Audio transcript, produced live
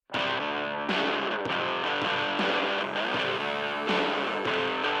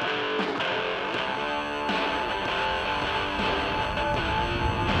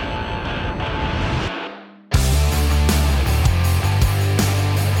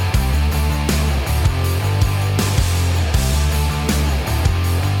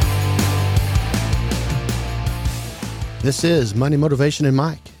This is Money, Motivation, and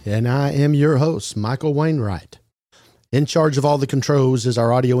Mike, and I am your host, Michael Wainwright. In charge of all the controls is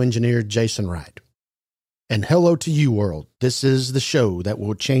our audio engineer, Jason Wright. And hello to you, world. This is the show that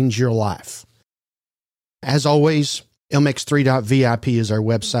will change your life. As always, mx3.vip is our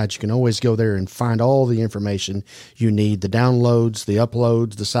website. You can always go there and find all the information you need, the downloads, the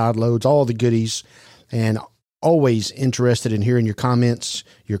uploads, the side loads, all the goodies, and always interested in hearing your comments,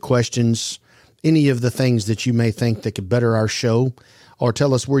 your questions, any of the things that you may think that could better our show, or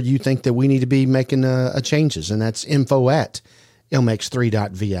tell us where you think that we need to be making changes. And that's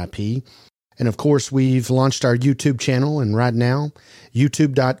info@mx3.vip. And of course, we've launched our YouTube channel, and right now,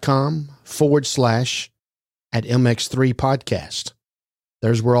 youtube.com/@mx3 podcast.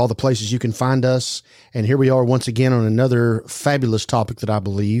 There's where all the places you can find us. And here we are once again on another fabulous topic that I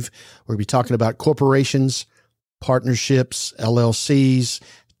believe we'll be talking about corporations, partnerships, LLCs,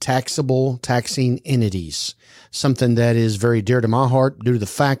 taxing entities, something that is very dear to my heart due to the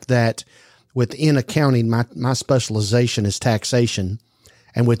fact that within accounting, my specialization is taxation.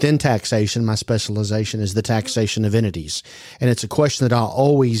 And within taxation, my specialization is the taxation of entities. And it's a question that I'll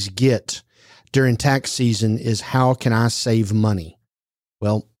always get during tax season is, how can I save money?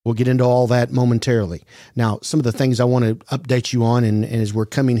 Well, we'll get into all that momentarily. Now, some of the things I want to update you on, and as we're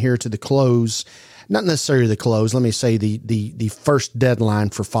coming here to the close, not necessarily the close, let me say the first deadline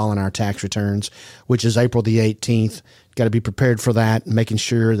for filing our tax returns, which is April the 18th. Got to be prepared for that, making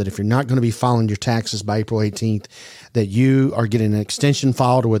sure that if you're not going to be filing your taxes by April 18th, that you are getting an extension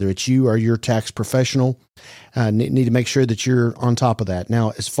filed, whether it's you or your tax professional. Need to make sure that you're on top of that.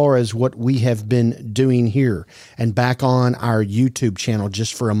 Now, as far as what we have been doing here and back on our YouTube channel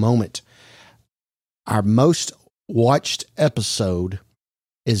just for a moment, our most watched episode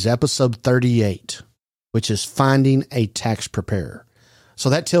is episode 38, which is finding a tax preparer. So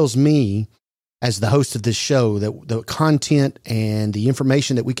that tells me, as the host of this show, that the content and the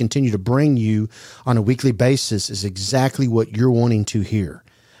information that we continue to bring you on a weekly basis is exactly what you're wanting to hear,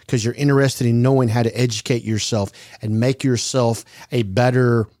 because you're interested in knowing how to educate yourself and make yourself a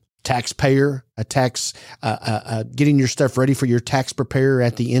better taxpayer, getting your stuff ready for your tax preparer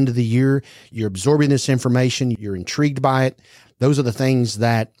at the end of the year. You're absorbing this information. You're intrigued by it. Those are the things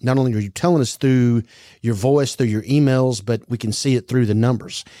that not only are you telling us through your voice, through your emails, but we can see it through the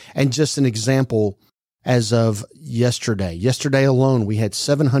numbers. And just an example, as of yesterday alone, we had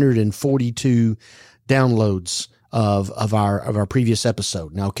 742 downloads of our previous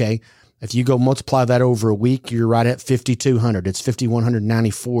episode. Now, okay, if you go multiply that over a week, you're right at 5,200. It's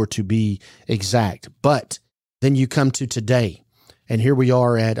 5,194 to be exact. But then you come to today, and here we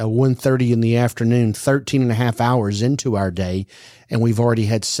are at 1:30 in the afternoon, 13 and a half hours into our day, and we've already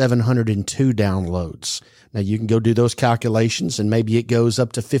had 702 downloads. Now, you can go do those calculations, and maybe it goes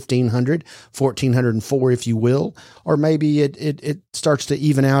up to 1,500, 1,404, if you will, or maybe it starts to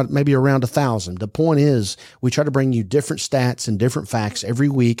even out maybe around 1,000. The point is, we try to bring you different stats and different facts every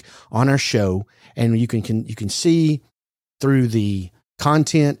week on our show, and you can see through the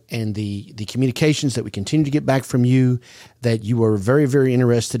content and the communications that we continue to get back from you that you are very, very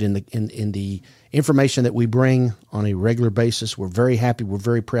interested in the information that we bring on a regular basis. We're very happy. We're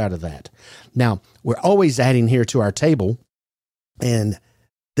very proud of that. Now, we're always adding here to our table. And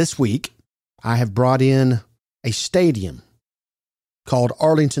this week I have brought in a stadium called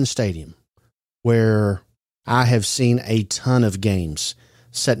Arlington Stadium, where I have seen a ton of games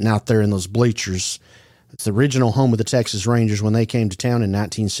sitting out there in those bleachers. It's the original home of the Texas Rangers when they came to town in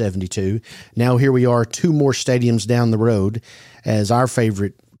 1972. Now here we are, two more stadiums down the road, as our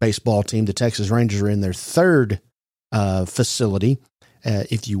favorite baseball team, the Texas Rangers, are in their third facility,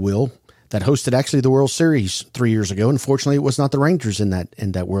 if you will, that hosted actually the World Series 3 years ago. Unfortunately, it was not the Rangers in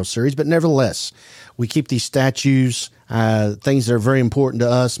that World Series, but nevertheless, we keep these statues, things that are very important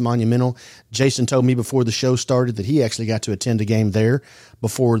to us, monumental. Jason told me before the show started that he actually got to attend a game there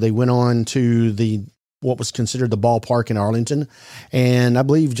before they went on to what was considered the ballpark in Arlington. And I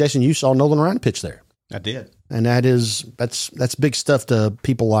believe, Jason, you saw Nolan Ryan pitch there. I did. And that's big stuff to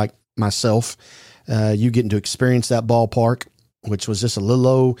people like myself. You getting to experience that ballpark, which was just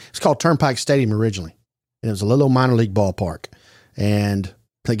it's called Turnpike Stadium originally. And it was a little minor league ballpark. And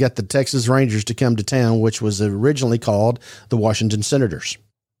they got the Texas Rangers to come to town, which was originally called the Washington Senators.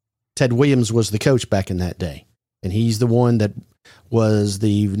 Ted Williams was the coach back in that day. And he's the one that was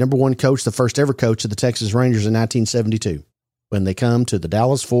the number one coach, the first ever coach of the Texas Rangers in 1972, when they come to the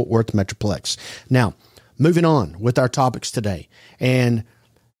Dallas-Fort Worth Metroplex. Now, moving on with our topics today. And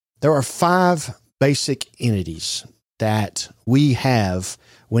there are 5 basic entities that we have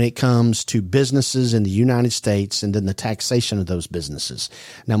when it comes to businesses in the United States and then the taxation of those businesses.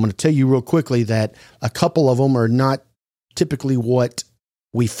 Now, I'm going to tell you real quickly that a couple of them are not typically what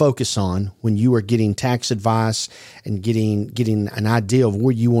we focus on when you are getting tax advice and getting an idea of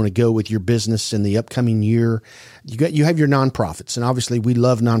where you want to go with your business in the upcoming year. You have your nonprofits, and obviously we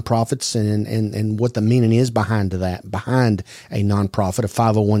love nonprofits and what the meaning is behind a nonprofit, a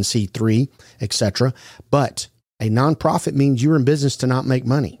 501c3, etc. But a nonprofit means you're in business to not make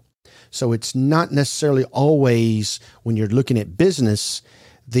money. So it's not necessarily always, when you're looking at business,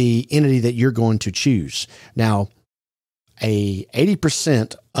 the entity that you're going to choose. Now,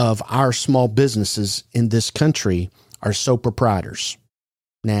 80% of our small businesses in this country are sole proprietors.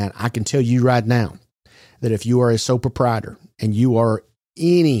 Now, I can tell you right now that if you are a sole proprietor and you are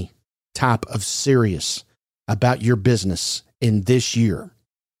any type of serious about your business in this year,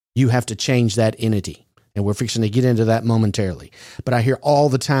 you have to change that entity. And we're fixing to get into that momentarily. But I hear all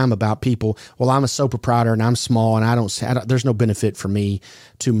the time about people, well, I'm a sole proprietor and I'm small and I don't there's no benefit for me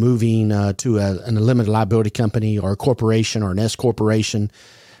to moving to a limited liability company or a corporation or an S corporation,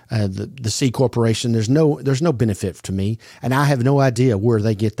 the C corporation. There's no benefit to me. And I have no idea where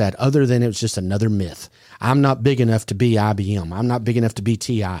they get that other than it's just another myth. I'm not big enough to be IBM. I'm not big enough to be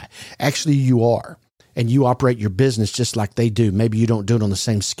TI. Actually, you are. And you operate your business just like they do. Maybe you don't do it on the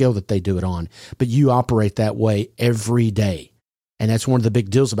same scale that they do it on, but you operate that way every day. And that's one of the big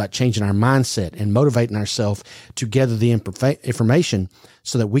deals about changing our mindset and motivating ourselves to gather the information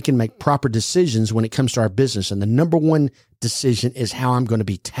so that we can make proper decisions when it comes to our business. And the number one decision is how I'm going to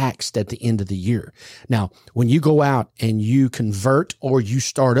be taxed at the end of the year. Now, when you go out and you convert or you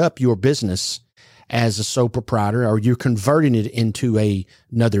start up your business as a sole proprietor, or you're converting it into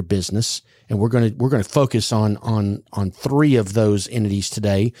another business, and we're going to focus on three of those entities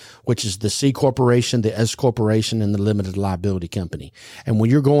today, which is the C corporation, the S corporation, and the limited liability company. And when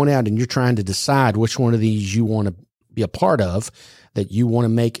you're going out and you're trying to decide which one of these you want to be a part of, that you want to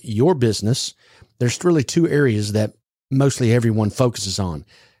make your business, there's really two areas that mostly everyone focuses on: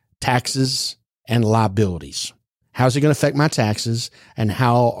 taxes and liabilities. How's it going to affect my taxes, and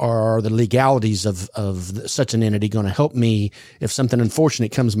how are the legalities of such an entity going to help me if something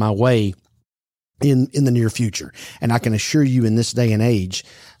unfortunate comes my way in the near future? And I can assure you, in this day and age,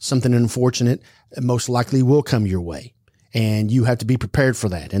 something unfortunate most likely will come your way, and you have to be prepared for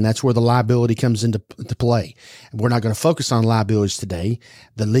that. And that's where the liability comes into play. We're not going to focus on liabilities today.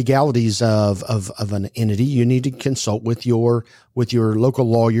 The legalities of an entity, you need to consult with your local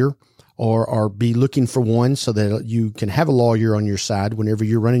lawyer, or be looking for one so that you can have a lawyer on your side whenever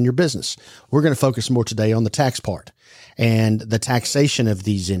you're running your business. We're going to focus more today on the tax part and the taxation of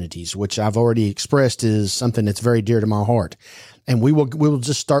these entities, which I've already expressed is something that's very dear to my heart. And we'll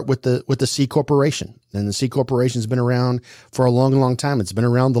just start with the C corporation. And the C corporation's been around for a long, long time. It's been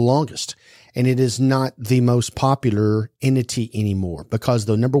around the longest. And it is not the most popular entity anymore, because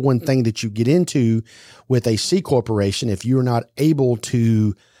the number one thing that you get into with a C corporation, if you're not able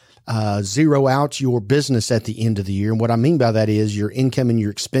to zero out your business at the end of the year. And what I mean by that is your income and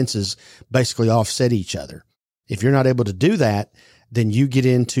your expenses basically offset each other. If you're not able to do that, then you get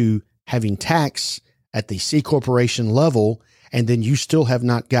into having tax at the C corporation level, and then you still have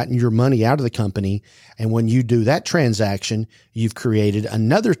not gotten your money out of the company. And when you do that transaction, you've created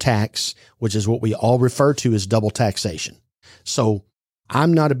another tax, which is what we all refer to as double taxation. So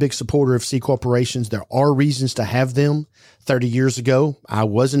I'm not a big supporter of C corporations. There are reasons to have them. 30 years ago, I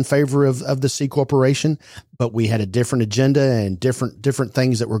was in favor of the C corporation, but we had a different agenda and different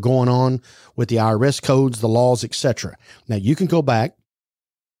things that were going on with the IRS codes, the laws, etc. Now, you can go back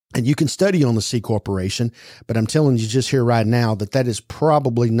and you can study on the C corporation, but I'm telling you just here right now that is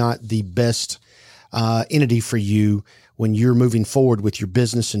probably not the best entity for you when you're moving forward with your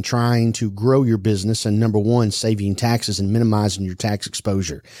business and trying to grow your business, and number one, saving taxes and minimizing your tax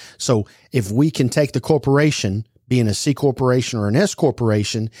exposure. So if we can take the corporation, being a C corporation or an S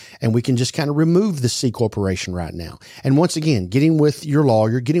corporation, and we can just kind of remove the C corporation right now. And once again, getting with your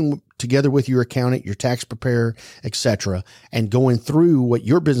lawyer, getting together with your accountant, your tax preparer, etc., and going through what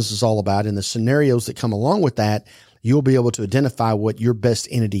your business is all about and the scenarios that come along with that, you'll be able to identify what your best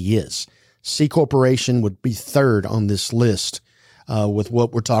entity is. C corporation would be third on this list with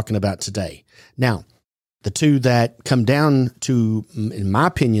what we're talking about today. Now, the two that come down to, in my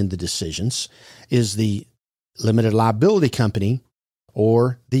opinion, the decisions is the limited liability company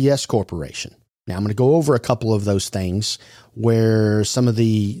or the S corporation. Now, I'm going to go over a couple of those things where some of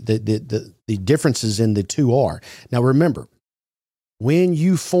the differences in the two are. Now, remember, when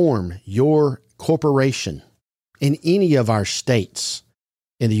you form your corporation in any of our states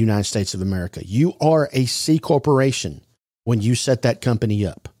in the United States of America, you are a C corporation when you set that company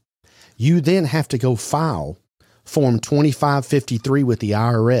up. You then have to go file Form 2553 with the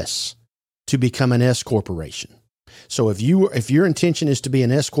IRS to become an S corporation. So if your intention is to be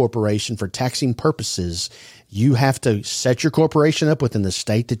an S corporation for taxing purposes, you have to set your corporation up within the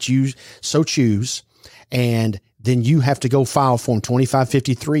state that you so choose, and then you have to go file Form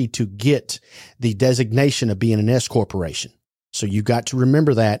 2553 to get the designation of being an S corporation. So you got to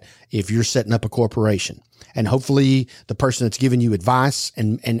remember that if you're setting up a corporation, and hopefully the person that's giving you advice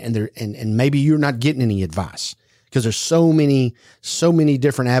and maybe you're not getting any advice, because there's so many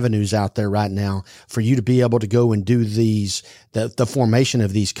different avenues out there right now for you to be able to go and do the formation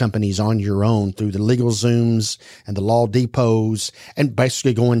of these companies on your own through the LegalZooms and the Law Depots, and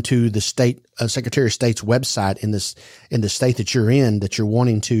basically going to the state Secretary of State's website in the state that you're in, that you're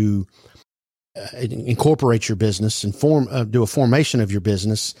wanting to incorporate your business and do a formation of your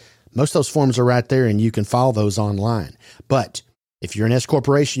business. Most of those forms are right there, and you can file those online. But if you're an S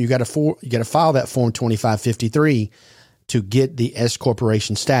corporation, you got to file that Form 2553 to get the S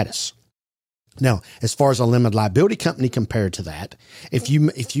corporation status. Now, as far as a limited liability company compared to that, if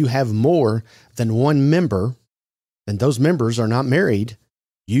you have more than one member, and those members are not married,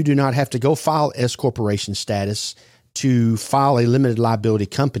 you do not have to go file S corporation status to file a limited liability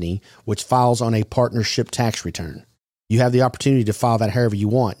company, which files on a partnership tax return. You have the opportunity to file that however you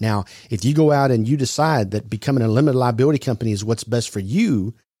want. Now, if you go out and you decide that becoming a limited liability company is what's best for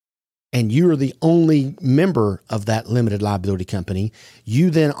you, and you're the only member of that limited liability company, you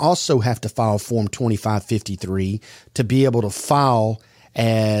then also have to file Form 2553 to be able to file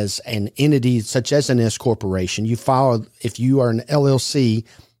as an entity such as an S corporation. You file, if you are an LLC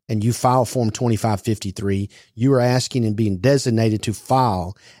and you file Form 2553, you are asking and being designated to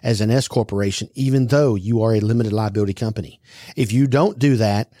file as an S corporation, even though you are a limited liability company. If you don't do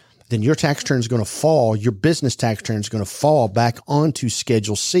that, then your tax return is going to fall, your business tax return is going to fall back onto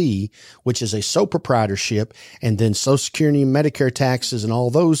Schedule C, which is a sole proprietorship, and then Social Security and Medicare taxes and all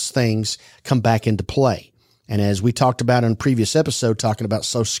those things come back into play. And as we talked about in a previous episode, talking about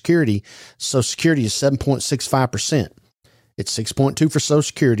Social Security is 7.65%. It's 6.2 for Social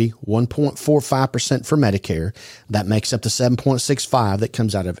Security, 1.45% for Medicare. That makes up the 7.65 that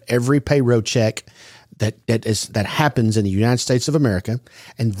comes out of every payroll check that happens in the United States of America.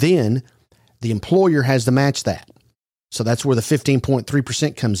 And then the employer has to match that. So that's where the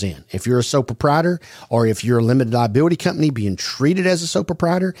 15.3% comes in. If you're a sole proprietor, or if you're a limited liability company being treated as a sole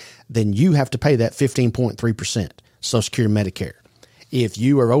proprietor, then you have to pay that 15.3% Social Security and Medicare. If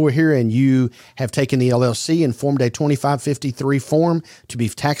you are over here and you have taken the LLC and formed a 2553 form to be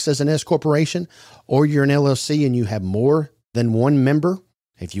taxed as an S corporation, or you're an LLC and you have more than one member,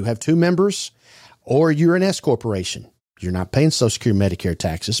 if you have two members, or you're an S corporation, you're not paying Social Security Medicare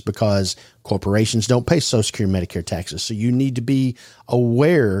taxes, because corporations don't pay Social Security Medicare taxes. So you need to be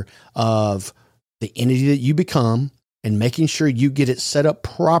aware of the entity that you become and making sure you get it set up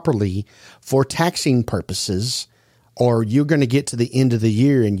properly for taxing purposes, or you're going to get to the end of the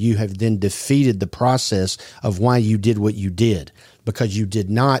year and you have then defeated the process of why you did what you did, because you did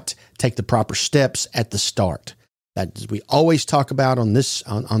not take the proper steps at the start. That we always talk about on this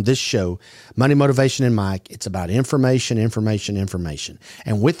show, Money, Motivation, and Mike. It's about information.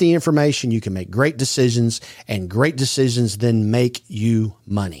 And with the information, you can make great decisions, and great decisions then make you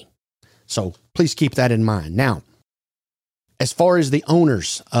money. So please keep that in mind. Now, as far as the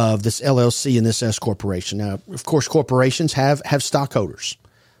owners of this LLC and this S corporation, now, of course, corporations have stockholders.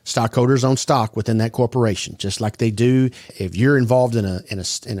 Stockholders own stock within that corporation, just like they do if you're involved in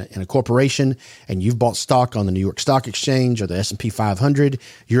a corporation and you've bought stock on the New York Stock Exchange or the S&P 500,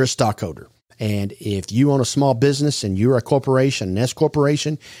 you're a stockholder. And if you own a small business and you're a corporation, an S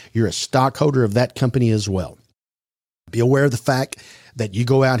corporation, you're a stockholder of that company as well. Be aware of the fact that you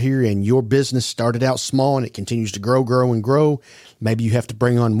go out here and your business started out small and it continues to grow. Maybe you have to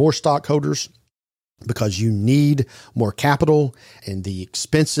bring on more stockholders because you need more capital, and the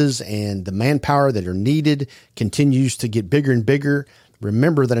expenses and the manpower that are needed continues to get bigger and bigger.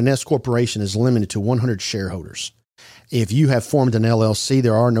 Remember that an S corporation is limited to 100 shareholders. If you have formed an LLC,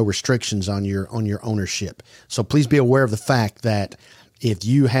 there are no restrictions on your ownership. So please be aware of the fact that if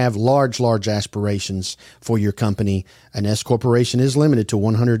you have large aspirations for your company, an S corporation is limited to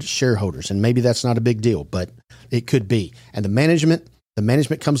 100 shareholders. And maybe that's not a big deal, but it could be. And the management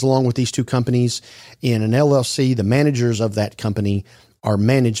comes along with these two companies. In an LLC, the managers of that company are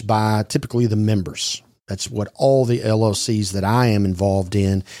managed by typically the members. That's what all the LLCs that I am involved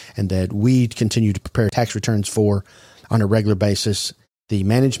in and that we continue to prepare tax returns for on a regular basis, the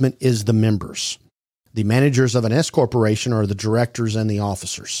management is the members. The managers of an S corporation are the directors and the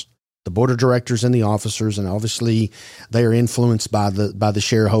officers, the board of directors and the officers, and obviously they are influenced by the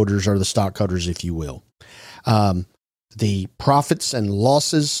shareholders or the stockholders, if you will. The profits and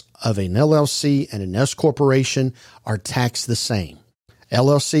losses of an LLC and an S corporation are taxed the same.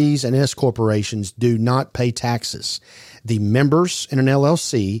 LLCs and S corporations do not pay taxes. The members in an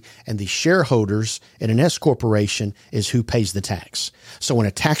LLC and the shareholders in an S corporation is who pays the tax. So when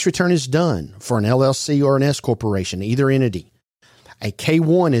a tax return is done for an LLC or an S corporation, either entity, a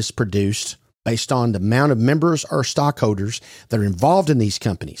K-1 is produced based on the amount of members or stockholders that are involved in these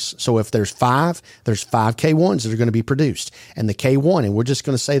companies. So if there's five K-1s that are going to be produced. And the K-1, and we're just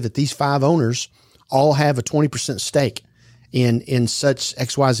going to say that these 5 owners all have a 20% stake in such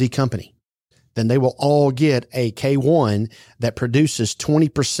XYZ company, then they will all get a K-1 that produces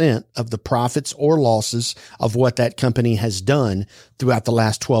 20% of the profits or losses of what that company has done throughout the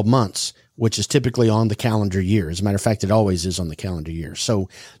last 12 months, which is typically on the calendar year. As a matter of fact, it always is on the calendar year. So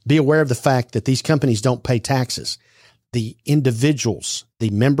be aware of the fact that these companies don't pay taxes. The individuals, the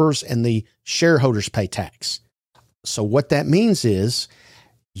members, and the shareholders pay tax. So what that means is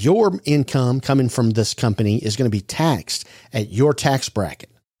your income coming from this company is going to be taxed at your tax bracket.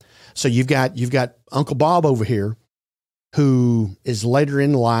 So you've got Uncle Bob over here who is later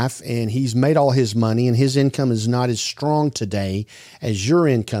in life and he's made all his money and his income is not as strong today as your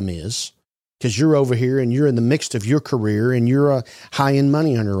income is, because you're over here and you're in the midst of your career and you're a high-end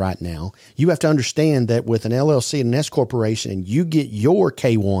money earner right now. You have to understand that with an LLC and an S corporation and you get your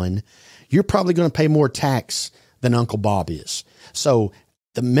K-1, you're probably going to pay more tax than Uncle Bob is. So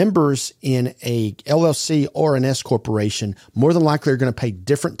the members in a LLC or an S corporation more than likely are going to pay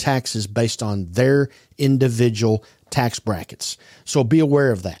different taxes based on their individual tax brackets. So be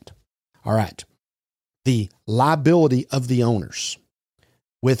aware of that. All right. The liability of the owners.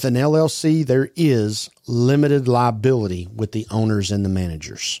 With an LLC, there is limited liability with the owners and the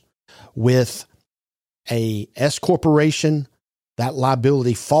managers. With a S corporation, that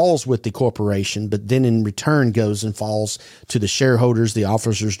liability falls with the corporation, but then in return goes and falls to the shareholders, the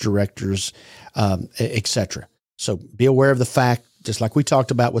officers, directors, etc. So be aware of the fact, just like we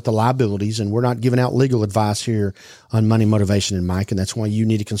talked about with the liabilities, and we're not giving out legal advice here on Money Motivation and Mike, and that's why you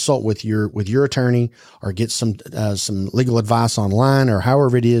need to consult with your attorney or get some legal advice online or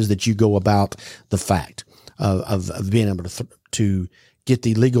however it is that you go about the fact of being able to get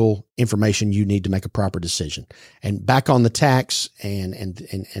the legal information you need to make a proper decision. And back on the tax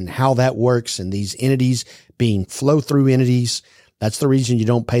and how that works and these entities being flow-through entities, that's the reason you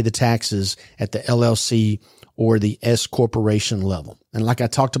don't pay the taxes at the LLC or the S corporation level. And like I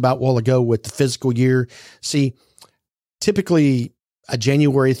talked about a while ago with the fiscal year, see, typically a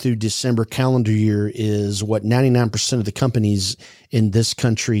January through December calendar year is what 99% of the companies in this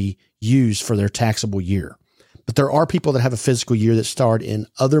country use for their taxable year. But there are people that have a fiscal year that start in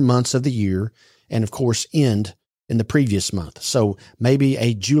other months of the year and, of course, end in the previous month. So maybe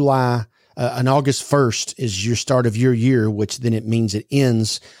an August 1st is your start of your year, which then it means it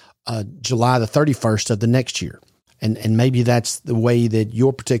ends July the 31st of the next year. And maybe that's the way that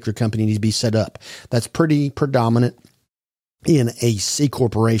your particular company needs to be set up. That's pretty predominant in a C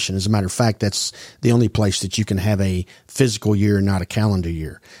corporation. As a matter of fact, that's the only place that you can have a physical year, not a calendar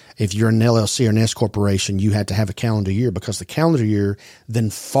year. If you're an LLC or an S corporation, you have to have a calendar year because the calendar year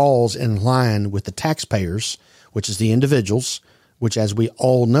then falls in line with the taxpayers, which is the individuals, which, as we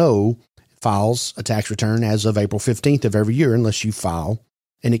all know, files a tax return as of April 15th of every year, unless you file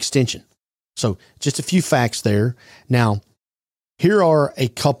an extension. So just a few facts there. Now, here are a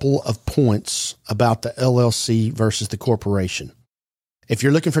couple of points about the LLC versus the corporation. If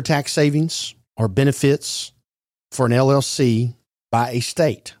you're looking for tax savings or benefits for an LLC by a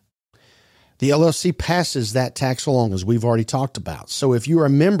state, the LLC passes that tax along, as we've already talked about. So if you're a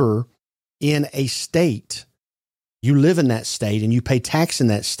member in a state, you live in that state and you pay tax in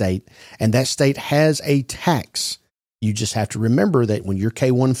that state, and that state has a tax, you just have to remember that when your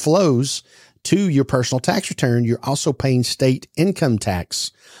K-1 flows to your personal tax return, you're also paying state income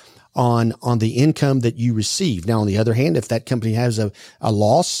tax on the income that you receive. Now, on the other hand, if that company has a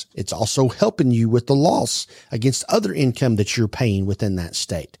loss, it's also helping you with the loss against other income that you're paying within that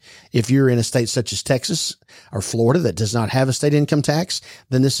state. If you're in a state such as Texas or Florida that does not have a state income tax,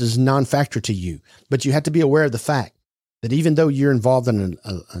 then this is non-factor to you. But you have to be aware of the fact that even though you're involved in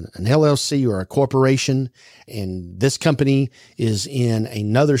an LLC or a corporation, and this company is in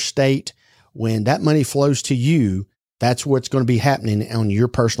another state, when that money flows to you, that's what's going to be happening on your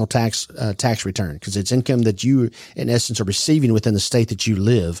personal tax return, because it's income that you, in essence, are receiving within the state that you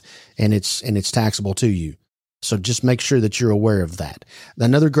live, and it's taxable to you. So just make sure that you're aware of that.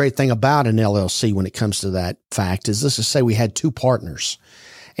 Another great thing about an LLC when it comes to that fact is, let's just say we had 2 partners,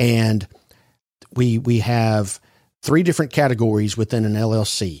 and we have three different categories within an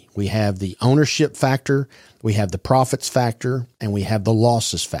LLC. We have the ownership factor, we have the profits factor, and we have the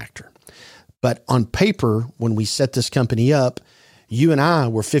losses factor. But on paper, when we set this company up, you and I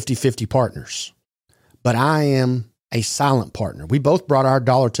were 50-50 partners, but I am a silent partner. We both brought our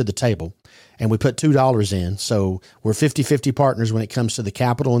dollar to the table and we put $2 in. So we're 50-50 partners when it comes to the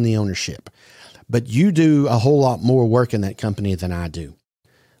capital and the ownership. But you do a whole lot more work in that company than I do.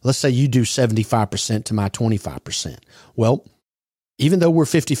 Let's say you do 75% to my 25%. Well, even though we're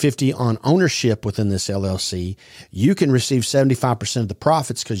 50-50 on ownership within this LLC, you can receive 75% of the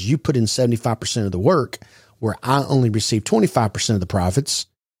profits because you put in 75% of the work, where I only receive 25% of the profits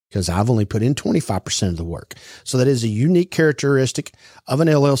because I've only put in 25% of the work. So that is a unique characteristic of an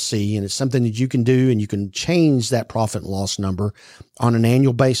LLC, and it's something that you can do, and you can change that profit and loss number on an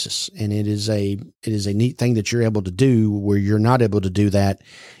annual basis. And it is a neat thing that you're able to do where you're not able to do that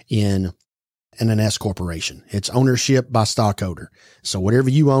in an S corporation. It's ownership by stockholder. So whatever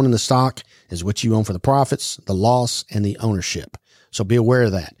you own in the stock is what you own for the profits, the loss, and the ownership. So be aware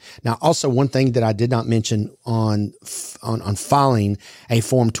of that. Now, also one thing that I did not mention on filing a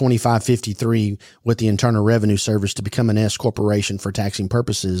Form 2553 with the Internal Revenue Service to become an S corporation for taxing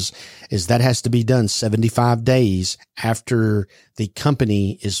purposes is that has to be done 75 days after the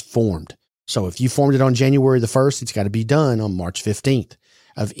company is formed. So if you formed it on January the 1st, it's got to be done on March 15th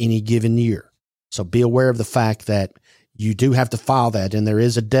of any given year. So be aware of the fact that you do have to file that, and there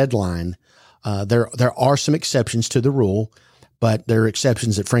is a deadline. There are some exceptions to the rule, but there are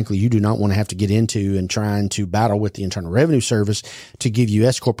exceptions that, frankly, you do not want to have to get into and trying to battle with the Internal Revenue Service to give you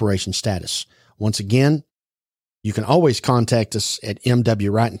S corporation status. Once again, you can always contact us at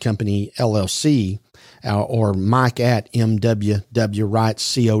MW Wright and Company LLC or Mike at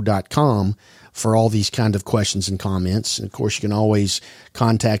mwwrightco.com for all these kind of questions and comments. And of course, you can always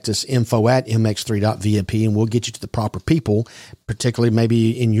contact us info@mx3.vip, and we'll get you to the proper people, particularly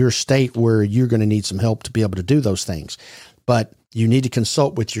maybe in your state where you're going to need some help to be able to do those things. But you need to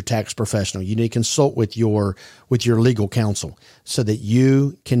consult with your tax professional. You need to consult with your legal counsel so that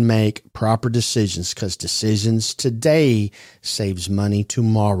you can make proper decisions, because decisions today saves money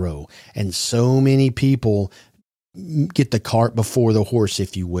tomorrow. And so many people get the cart before the horse,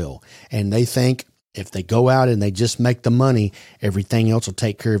 if you will. And they think if they go out and they just make the money, everything else will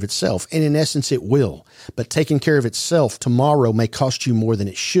take care of itself. And in essence, it will. But taking care of itself tomorrow may cost you more than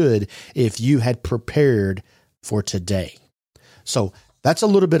it should if you had prepared for today. So that's a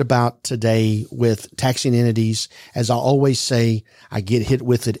little bit about today with taxing entities. As I always say, I get hit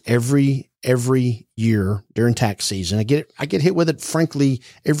with it every year during tax season. I get hit with it, frankly,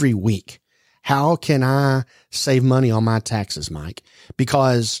 every week. How can I save money on my taxes, Mike?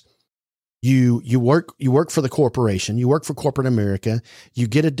 Because you work for the corporation, you work for corporate America, you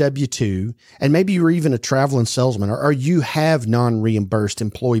get a W-2, and maybe you're even a traveling salesman, or you have non-reimbursed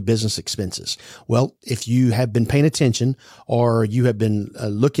employee business expenses. Well, if you have been paying attention, or you have been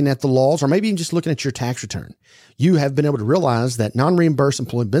looking at the laws, or maybe even just looking at your tax return, you have been able to realize that non-reimbursed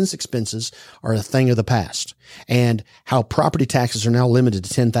employee business expenses are a thing of the past, and how property taxes are now limited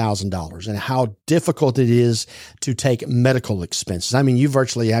to $10,000, and how difficult it is to take medical expenses. I mean, you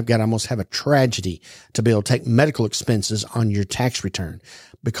virtually almost have a tragedy to be able to take medical expenses on your tax return,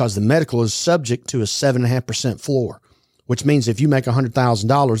 because the medical is subject to a 7.5% floor, which means if you make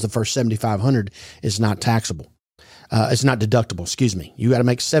 $100,000, the first $7,500 is not taxable. It's not deductible. Excuse me. You got to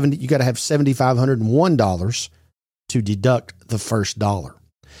have $7,501 to deduct the first dollar.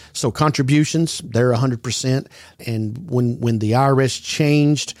 So contributions, they're 100%. And when the IRS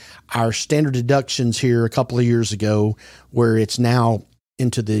changed our standard deductions here a couple of years ago, where it's now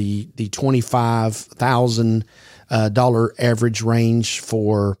into the $25,000 average range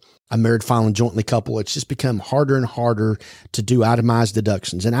for a married filing jointly couple, it's just become harder and harder to do itemized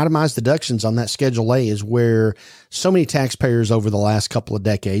deductions. And itemized deductions on that Schedule A is where so many taxpayers over the last couple of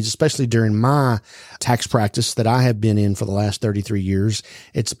decades, especially during my tax practice that I have been in for the last 33 years,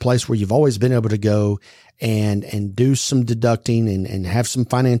 it's a place where you've always been able to go and do some deducting and have some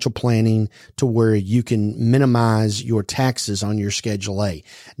financial planning to where you can minimize your taxes on your Schedule A.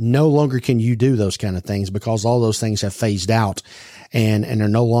 No longer can you do those kind of things because all those things have phased out and are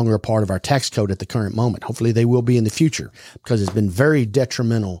no longer a part of our tax code at the current moment. Hopefully they will be in the future, because it's been very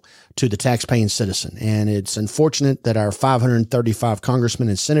detrimental to the tax-paying citizen. And it's unfortunate that our 535 congressmen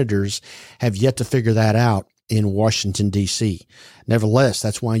and senators have yet to figure that out in Washington, D.C. Nevertheless,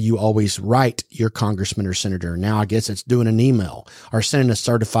 that's why you always write your congressman or senator. Now, I guess it's doing an email or sending a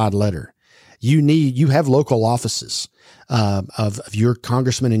certified letter. You have local offices of your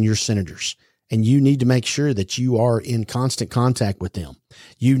congressmen and your senators. And you need to make sure that you are in constant contact with them.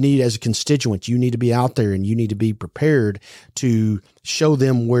 You need, as a constituent, you need to be out there and you need to be prepared to show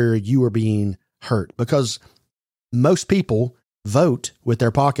them where you are being hurt, because most people vote with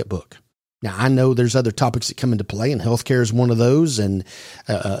their pocketbook. Now, I know there's other topics that come into play, and healthcare is one of those, and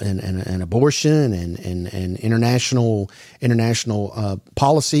abortion and international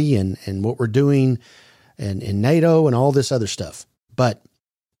policy and what we're doing and in NATO and all this other stuff. But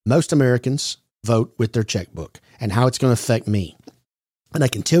most Americans vote with their checkbook and how it's going to affect me. And I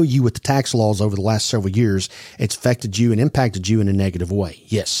can tell you with the tax laws over the last several years, it's affected you and impacted you in a negative way.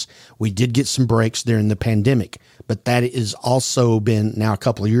 Yes, we did get some breaks during the pandemic, but that has also been now a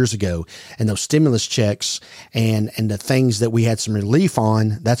couple of years ago. And those stimulus checks and the things that we had some relief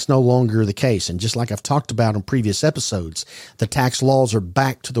on, that's no longer the case. And just like I've talked about on previous episodes, the tax laws are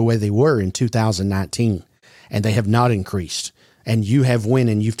back to the way they were in 2019, and they have not increased. And you have went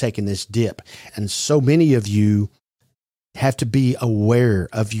and you've taken this dip. And so many of you have to be aware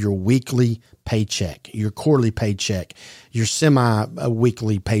of your weekly paycheck, your quarterly paycheck, your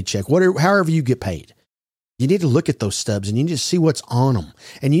semi-weekly paycheck, whatever, however you get paid. You need to look at those stubs and you need to see what's on them.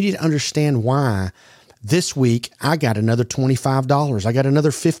 And you need to understand why this week I got another $25. I got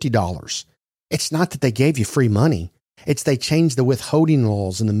another $50. It's not that they gave you free money. It's they changed the withholding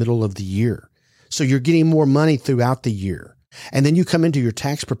laws in the middle of the year. So you're getting more money throughout the year. And then you come into your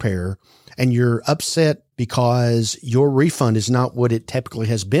tax preparer and you're upset because your refund is not what it typically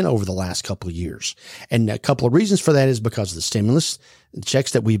has been over the last couple of years. And a couple of reasons for that is because of the stimulus, the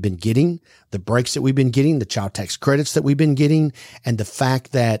checks that we've been getting, the breaks that we've been getting, the child tax credits that we've been getting, and the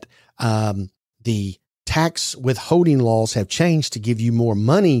fact that the tax withholding laws have changed to give you more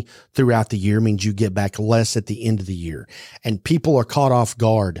money throughout the year means you get back less at the end of the year. And people are caught off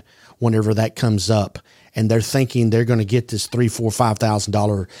guard whenever that comes up. And they're thinking they're going to get this $3,000,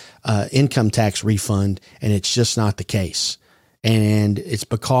 $4,000, $5,000 income tax refund, and it's just not the case. And it's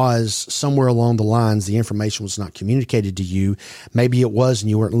because somewhere along the lines, the information was not communicated to you. Maybe it was and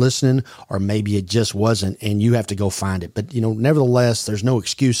you weren't listening, or maybe it just wasn't and you have to go find it. But, nevertheless, there's no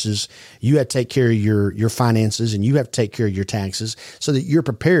excuses. You have to take care of your finances, and you have to take care of your taxes so that you're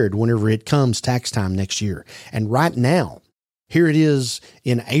prepared whenever it comes tax time next year. And right now, here it is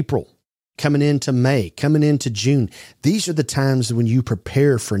in April, coming into May, coming into June. These are the times when you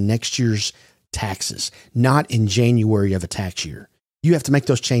prepare for next year's taxes, not in January of a tax year. You have to make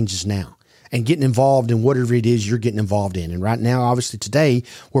those changes now and getting involved in whatever it is you're getting involved in. And right now, obviously today,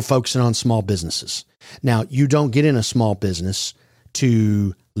 we're focusing on small businesses. Now, you don't get in a small business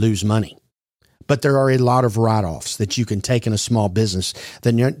to lose money, but there are a lot of write-offs that you can take in a small business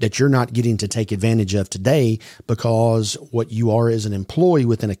that you're not getting to take advantage of today, because what you are is an employee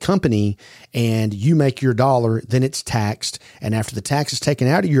within a company, and you make your dollar, then it's taxed. And after the tax is taken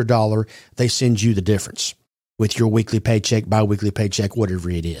out of your dollar, they send you the difference with your weekly paycheck, biweekly paycheck, whatever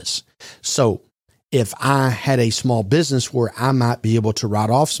it is. So if I had a small business where I might be able to write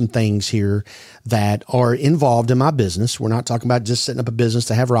off some things here that are involved in my business, we're not talking about just setting up a business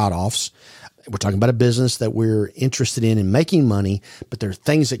to have write-offs. We're talking about a business that we're interested in making money, but there are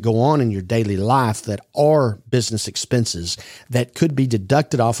things that go on in your daily life that are business expenses that could be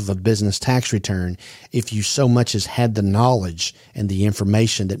deducted off of a business tax return if you so much as had the knowledge and the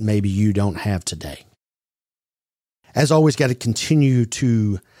information that maybe you don't have today. As always, got to continue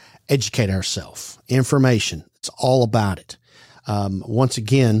to educate ourselves. Information, it's all about it. Once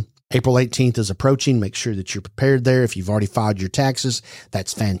again, April 18th is approaching. Make sure that you're prepared there. If you've already filed your taxes,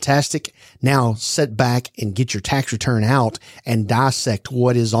 that's fantastic. Now sit back and get your tax return out and dissect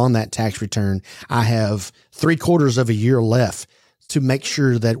what is on that tax return. I have 3/4 of a year left to make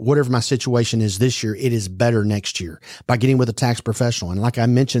sure that whatever my situation is this year, it is better next year by getting with a tax professional. And like I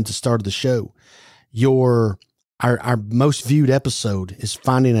mentioned at the start of the show, our most viewed episode is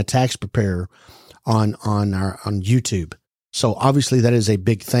finding a tax preparer on YouTube. So obviously that is a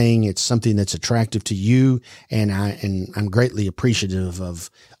big thing. It's something that's attractive to you. And I'm greatly appreciative of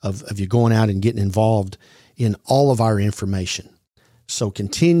you going out and getting involved in all of our information. So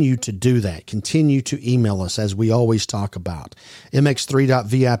continue to do that. Continue to email us, as we always talk about.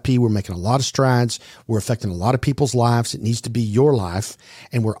 mx3.vip, we're making a lot of strides. We're affecting a lot of people's lives. It needs to be your life.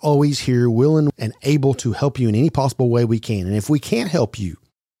 And we're always here, willing and able to help you in any possible way we can. And if we can't help you,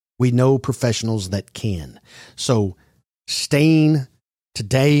 we know professionals that can. So staying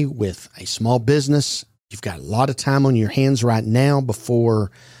today with a small business, you've got a lot of time on your hands right now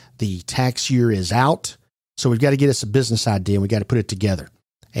before the tax year is out. So we've got to get us a business idea and we got to put it together.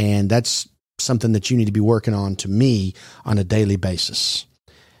 And that's something that you need to be working on to me on a daily basis.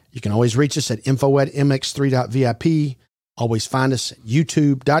 You can always reach us at info@mx3.vip Always find us at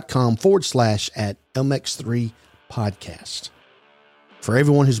youtube.com/@MX3 podcast. For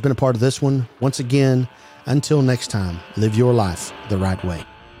everyone who's been a part of this one, once again, until next time, live your life the right way.